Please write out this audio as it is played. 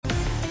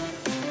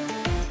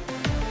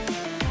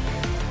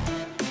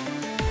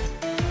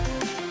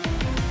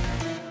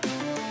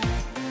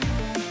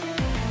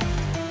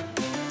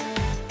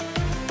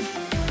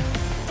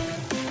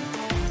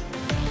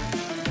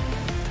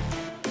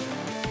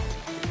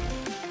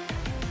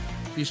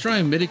The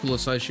Australian Medical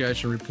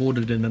Association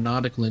reported in an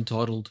article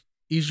entitled,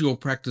 "Is Your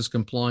Practice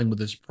Complying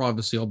with its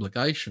Privacy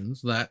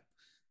Obligations?" that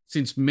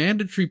since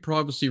mandatory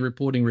privacy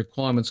reporting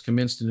requirements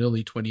commenced in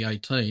early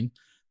 2018,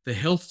 the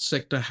health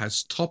sector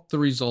has topped the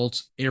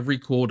results every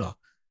quarter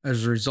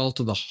as a result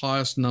of the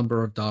highest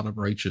number of data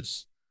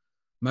breaches.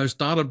 Most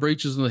data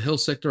breaches in the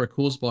health sector are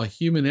caused by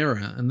human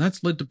error, and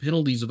that's led to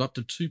penalties of up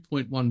to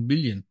 $2.1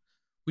 billion,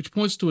 which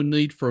points to a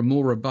need for a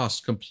more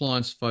robust,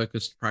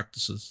 compliance-focused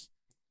practices.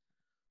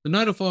 The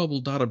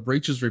Notifiable Data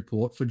Breaches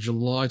Report for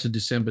July to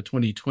December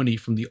 2020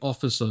 from the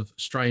Office of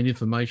Australian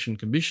Information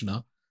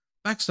Commissioner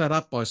backs that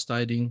up by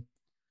stating,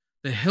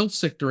 the health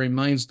sector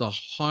remains the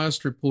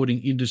highest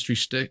reporting industry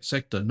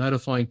sector,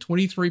 notifying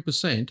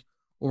 23%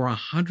 or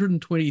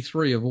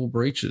 123 of all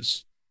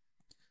breaches.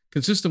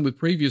 Consistent with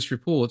previous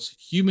reports,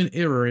 human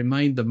error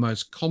remained the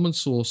most common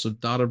source of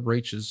data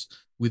breaches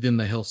within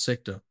the health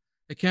sector,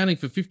 accounting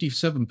for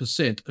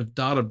 57% of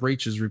data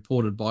breaches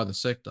reported by the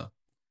sector.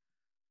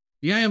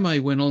 The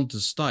AMA went on to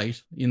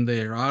state in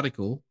their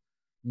article,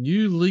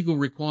 new legal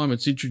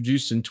requirements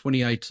introduced in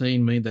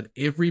 2018 mean that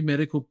every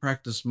medical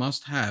practice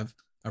must have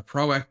a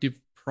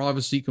proactive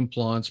privacy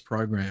compliance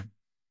program.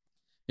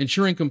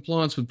 Ensuring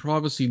compliance with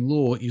privacy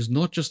law is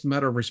not just a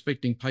matter of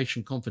respecting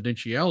patient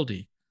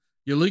confidentiality.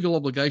 Your legal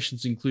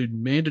obligations include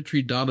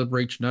mandatory data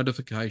breach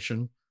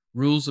notification,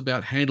 rules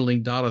about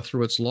handling data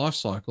through its life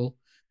cycle,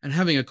 and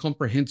having a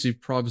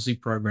comprehensive privacy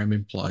program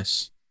in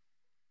place.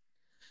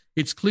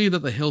 It's clear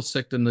that the health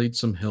sector needs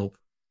some help.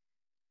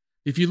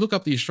 If you look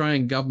up the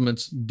Australian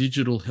government's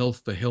Digital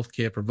Health for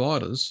Healthcare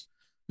Providers,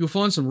 you'll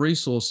find some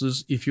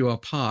resources if you are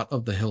part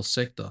of the health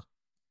sector.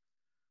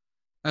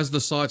 As the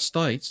site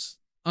states,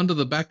 under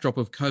the backdrop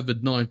of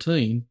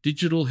COVID-19,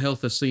 digital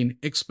health has seen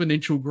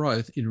exponential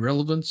growth in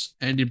relevance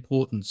and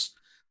importance,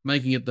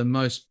 making it the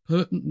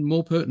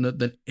more pertinent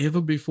than ever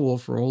before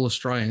for all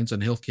Australians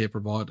and healthcare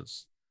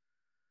providers.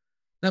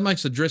 That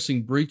makes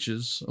addressing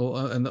breaches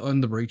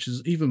and the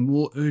breaches even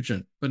more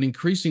urgent, but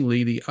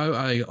increasingly the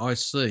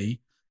OAIC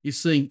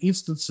is seeing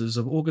instances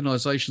of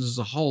organisations as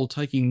a whole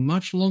taking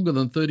much longer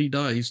than 30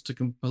 days to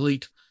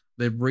complete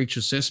their breach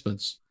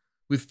assessments,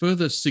 with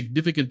further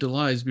significant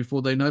delays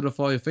before they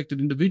notify affected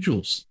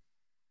individuals.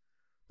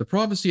 The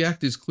Privacy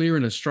Act is clear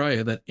in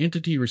Australia that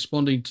entity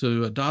responding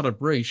to a data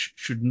breach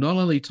should not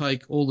only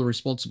take all the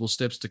responsible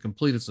steps to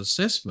complete its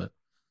assessment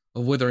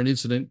of whether an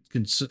incident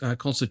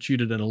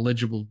constituted an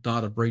eligible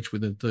data breach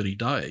within 30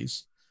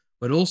 days,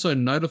 but also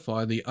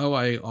notify the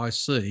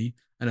OAIC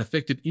and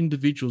affected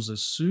individuals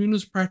as soon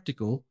as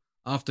practical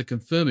after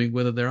confirming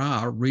whether there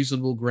are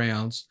reasonable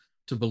grounds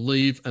to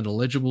believe an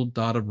eligible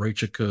data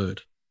breach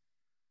occurred.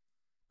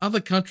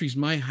 Other countries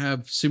may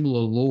have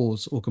similar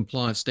laws or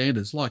compliance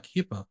standards like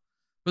HIPAA,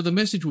 but the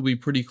message will be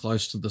pretty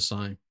close to the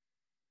same.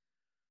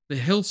 The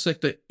health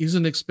sector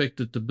isn't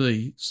expected to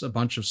be a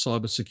bunch of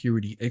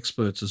cybersecurity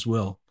experts as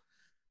well.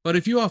 But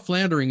if you are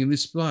floundering in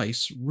this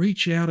space,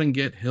 reach out and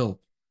get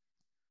help.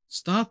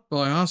 Start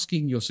by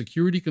asking your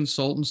security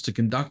consultants to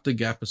conduct a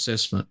gap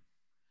assessment.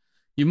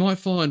 You might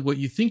find what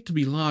you think to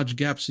be large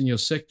gaps in your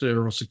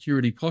sector or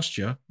security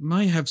posture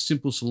may have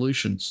simple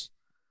solutions.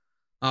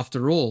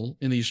 After all,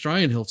 in the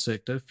Australian health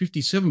sector,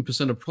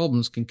 57% of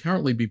problems can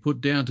currently be put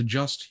down to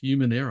just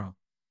human error.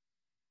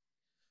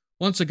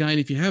 Once again,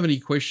 if you have any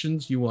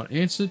questions you want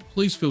answered,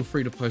 please feel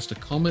free to post a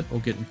comment or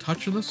get in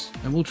touch with us,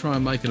 and we'll try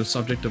and make it a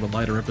subject of a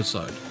later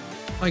episode.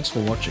 Thanks for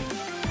watching.